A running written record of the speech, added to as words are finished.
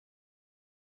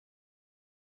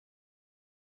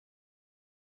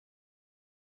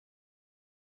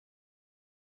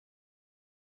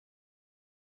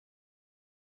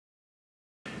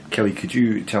Kelly, could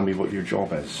you tell me what your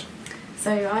job is?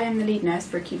 So I am the lead nurse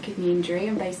for acute kidney injury.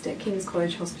 I'm based at King's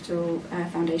College Hospital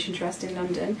Foundation Trust in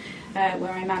London,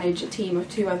 where I manage a team of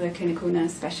 2 other clinical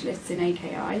nurse specialists in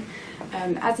AKI.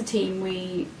 As a team,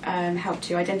 we help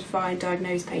to identify and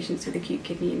diagnose patients with acute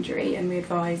kidney injury, and we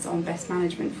advise on best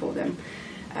management for them.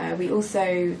 We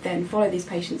also then follow these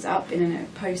patients up in a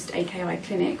post-AKI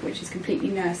clinic, which is completely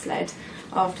nurse-led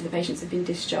after the patients have been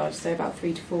discharged, so about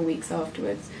 3 to 4 weeks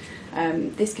afterwards.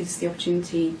 This gives us the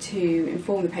opportunity to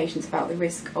inform the patients about the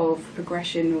risk of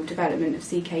progression or development of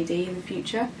CKD in the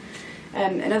future.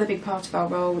 Another big part of our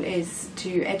role is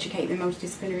to educate the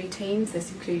multidisciplinary teams.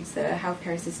 This includes the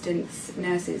healthcare assistants,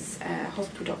 nurses,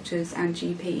 hospital doctors and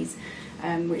GPs,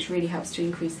 which really helps to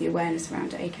increase the awareness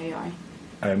around AKI.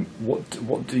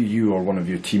 What do you or one of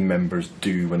your team members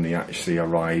do when they actually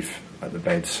arrive at the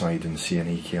bedside and see an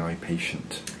AKI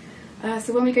patient?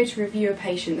 So when we go to review a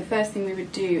patient, the first thing we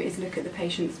would do is look at the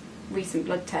patient's recent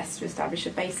blood tests to establish a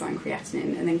baseline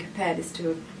creatinine and then compare this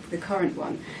to the current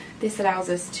one. This allows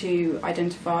us to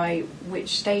identify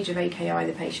which stage of AKI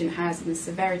the patient has and the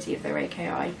severity of their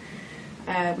AKI.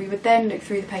 We would then look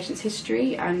through the patient's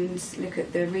history and look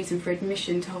at the reason for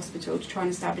admission to hospital to try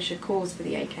and establish a cause for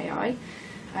the AKI.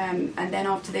 And then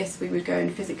after this we would go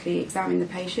and physically examine the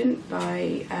patient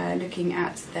by looking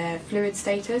at their fluid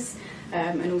status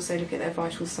and also look at their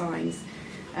vital signs.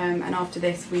 And after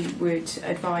this we would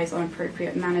advise on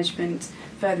appropriate management,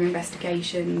 further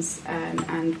investigations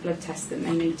and blood tests that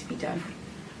may need to be done.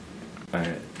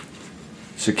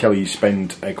 So Kelly, you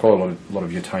spend quite a lot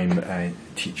of your time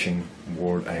teaching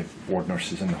ward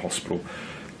nurses in the hospital.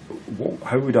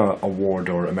 How would a ward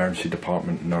or emergency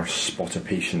department nurse spot a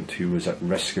patient who was at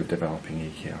risk of developing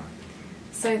AKI?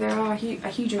 So there are a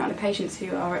huge amount of patients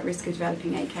who are at risk of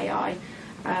developing AKI.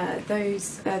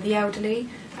 The elderly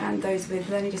and those with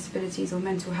learning disabilities or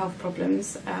mental health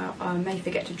problems may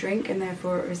forget to drink and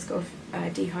therefore at risk of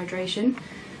dehydration.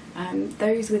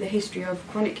 Those with a history of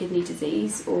chronic kidney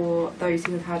disease or those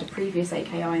who have had a previous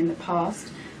AKI in the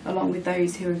past, along with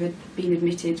those who have been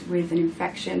admitted with an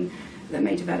infection that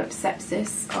may develop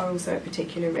sepsis, are also at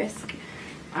particular risk.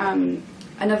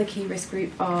 Another key risk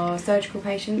group are surgical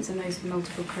patients and those with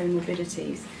multiple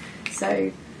comorbidities.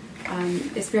 So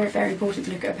it's very, very important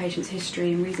to look at a patient's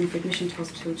history and reason for admission to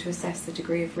hospital to assess the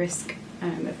degree of risk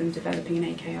of them developing an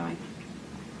AKI.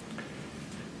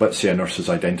 Let's say a nurse has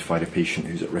identified a patient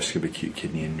who's at risk of acute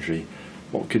kidney injury.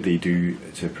 What could they do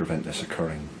to prevent this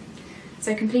occurring?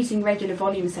 So completing regular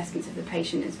volume assessments of the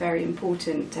patient is very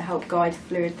important to help guide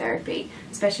fluid therapy,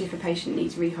 especially if a patient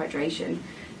needs rehydration.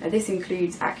 This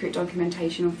includes accurate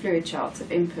documentation on fluid charts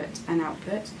of input and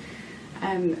output.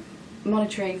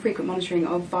 Frequent monitoring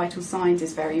of vital signs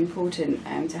is very important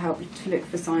to help to look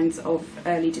for signs of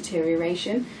early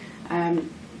deterioration. And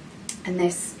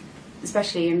this,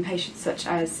 especially in patients such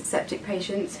as septic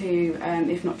patients who,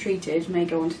 if not treated, may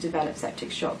go on to develop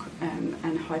septic shock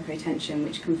and hypotension,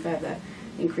 which can further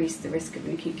increase the risk of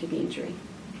an acute kidney injury.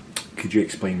 Could you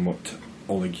explain what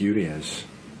oliguria is,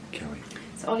 Kelly?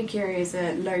 So oliguria is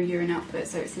a low urine output,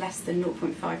 so it's less than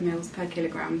 0.5 mils per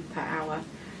kilogram per hour.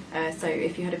 So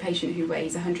if you had a patient who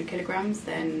weighs 100 kilograms,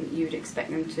 then you would expect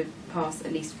them to pass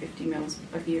at least 50 mils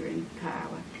of urine per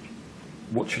hour.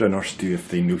 What should a nurse do if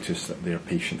they notice that their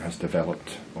patient has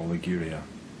developed oliguria?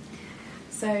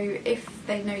 So if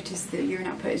they notice the urine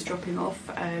output is dropping off,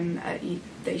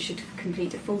 they should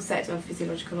complete a full set of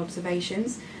physiological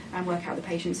observations and work out the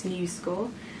patient's news score,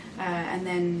 and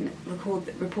then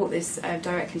report this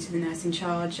directly to the nurse in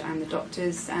charge and the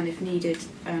doctors, and if needed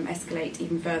escalate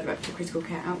even further up to critical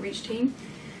care outreach team.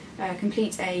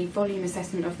 Complete a volume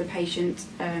assessment of the patient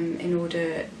in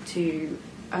order to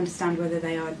understand whether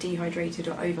they are dehydrated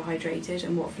or overhydrated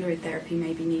and what fluid therapy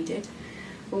may be needed.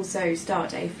 Also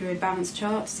start a fluid balance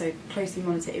chart, so closely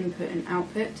monitor input and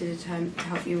output to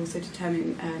help you also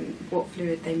determine what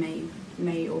fluid they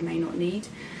may or may not need.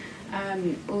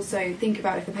 Also think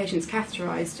about if the patient's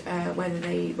catheterised, whether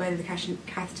the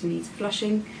catheter needs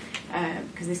flushing,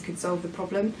 because this could solve the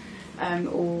problem,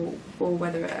 or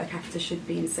whether a catheter should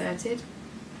be inserted.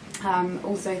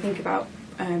 Also think about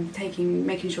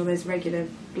making sure there's regular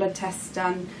blood tests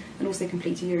done, and also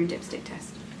complete a urine dipstick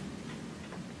test.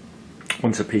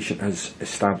 Once a patient has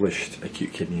established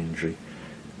acute kidney injury,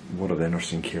 what are their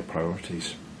nursing care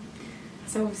priorities?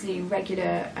 So obviously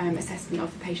regular assessment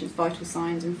of the patient's vital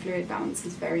signs and fluid balance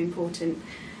is very important,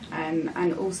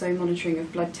 and also monitoring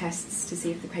of blood tests to see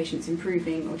if the patient's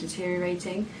improving or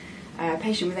deteriorating. A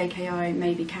patient with AKI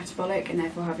may be catabolic and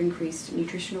therefore have increased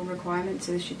nutritional requirements,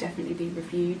 so this should definitely be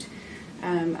reviewed.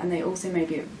 and they also may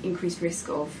be at increased risk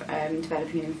of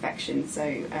developing an infection, so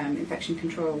infection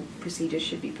control procedures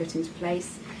should be put into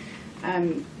place.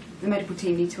 The medical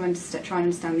team need to try and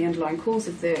understand the underlying cause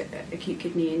of the acute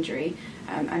kidney injury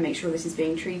and make sure this is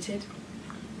being treated.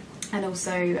 And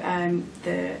also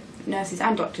the nurses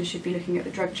and doctors should be looking at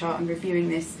the drug chart and reviewing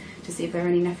this to see if there are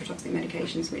any nephrotoxic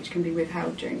medications which can be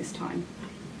withheld during this time.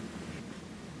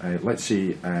 Let's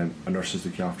say a nurse is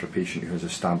looking after a patient who has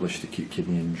established acute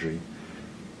kidney injury.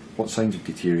 What signs of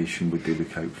deterioration would they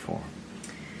look out for?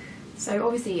 So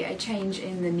obviously a change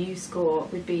in the new score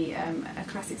would be a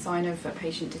classic sign of a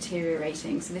patient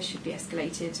deteriorating, so this should be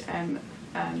escalated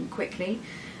quickly.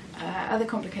 Other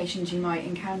complications you might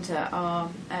encounter are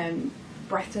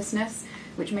breathlessness,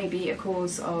 which may be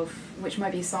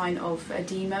a sign of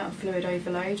edema, of fluid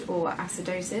overload, or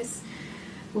acidosis.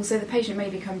 Also, the patient may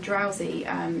become drowsy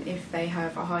if they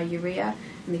have a high urea,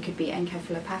 and they could be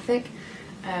encephalopathic.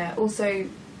 Also,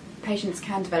 patients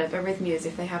can develop arrhythmias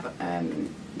if they have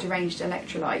deranged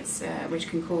electrolytes, which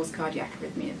can cause cardiac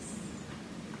arrhythmias.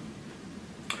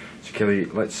 So Kelly,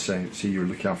 let's say you're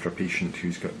looking after a patient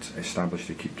who's got established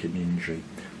acute kidney injury.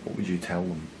 What would you tell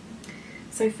them?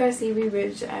 So firstly, we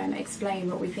would explain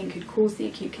what we think could cause the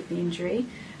acute kidney injury,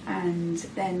 and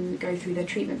then go through their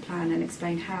treatment plan and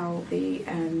explain how the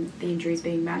injury is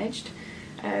being managed.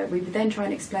 We would then try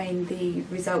and explain the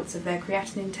results of their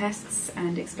creatinine tests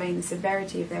and explain the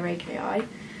severity of their AKI,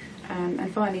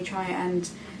 and finally try and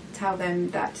tell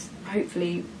them that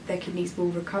hopefully their kidneys will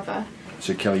recover.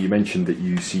 So Kelly, you mentioned that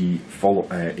you see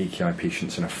AKI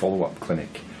patients in a follow-up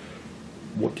clinic.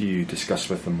 What do you discuss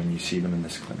with them when you see them in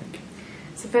this clinic?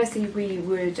 So firstly, we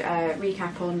would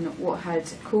recap on what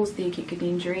had caused the acute kidney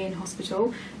injury in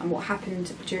hospital and what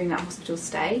happened during that hospital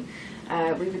stay.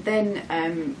 We would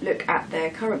then look at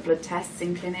their current blood tests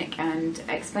in clinic and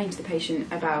explain to the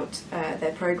patient about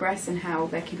their progress and how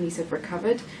their kidneys had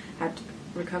recovered.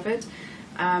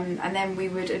 And then we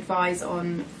would advise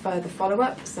on further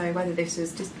follow-up, so whether this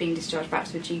was just being discharged back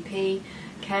to a GP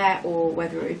care or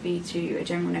whether it would be to a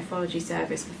general nephrology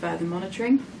service for further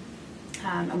monitoring.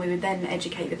 And we would then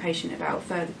educate the patient about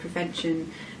further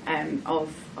prevention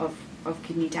of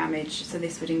kidney damage. So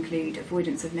this would include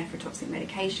avoidance of nephrotoxic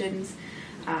medications,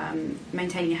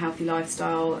 maintaining a healthy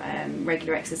lifestyle,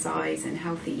 regular exercise and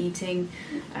healthy eating,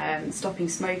 stopping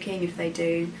smoking if they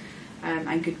do,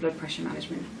 and good blood pressure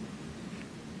management.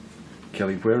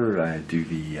 Kelly, where do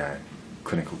the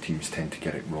clinical teams tend to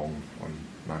get it wrong on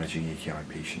managing AKI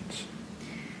patients?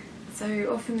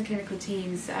 So often the clinical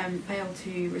teams fail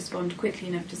to respond quickly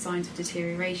enough to signs of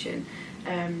deterioration,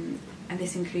 and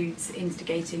this includes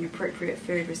instigating appropriate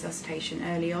fluid resuscitation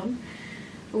early on.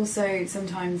 Also,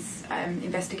 sometimes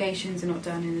investigations are not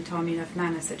done in a timely enough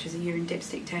manner, such as a urine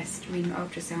dipstick test, renal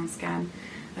ultrasound scan,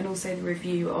 and also the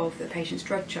review of the patient's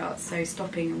drug charts, so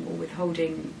stopping or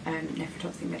withholding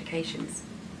nephrotoxic medications.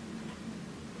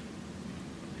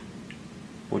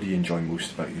 What do you enjoy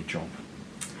most about your job?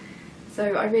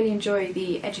 So I really enjoy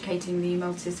educating the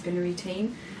multidisciplinary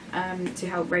team to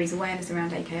help raise awareness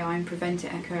around AKI and prevent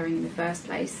it occurring in the first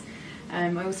place. I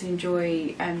also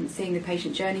enjoy seeing the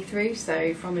patient journey through,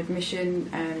 so from admission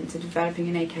to developing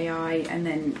an AKI and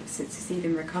then to see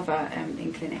them recover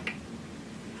in clinic.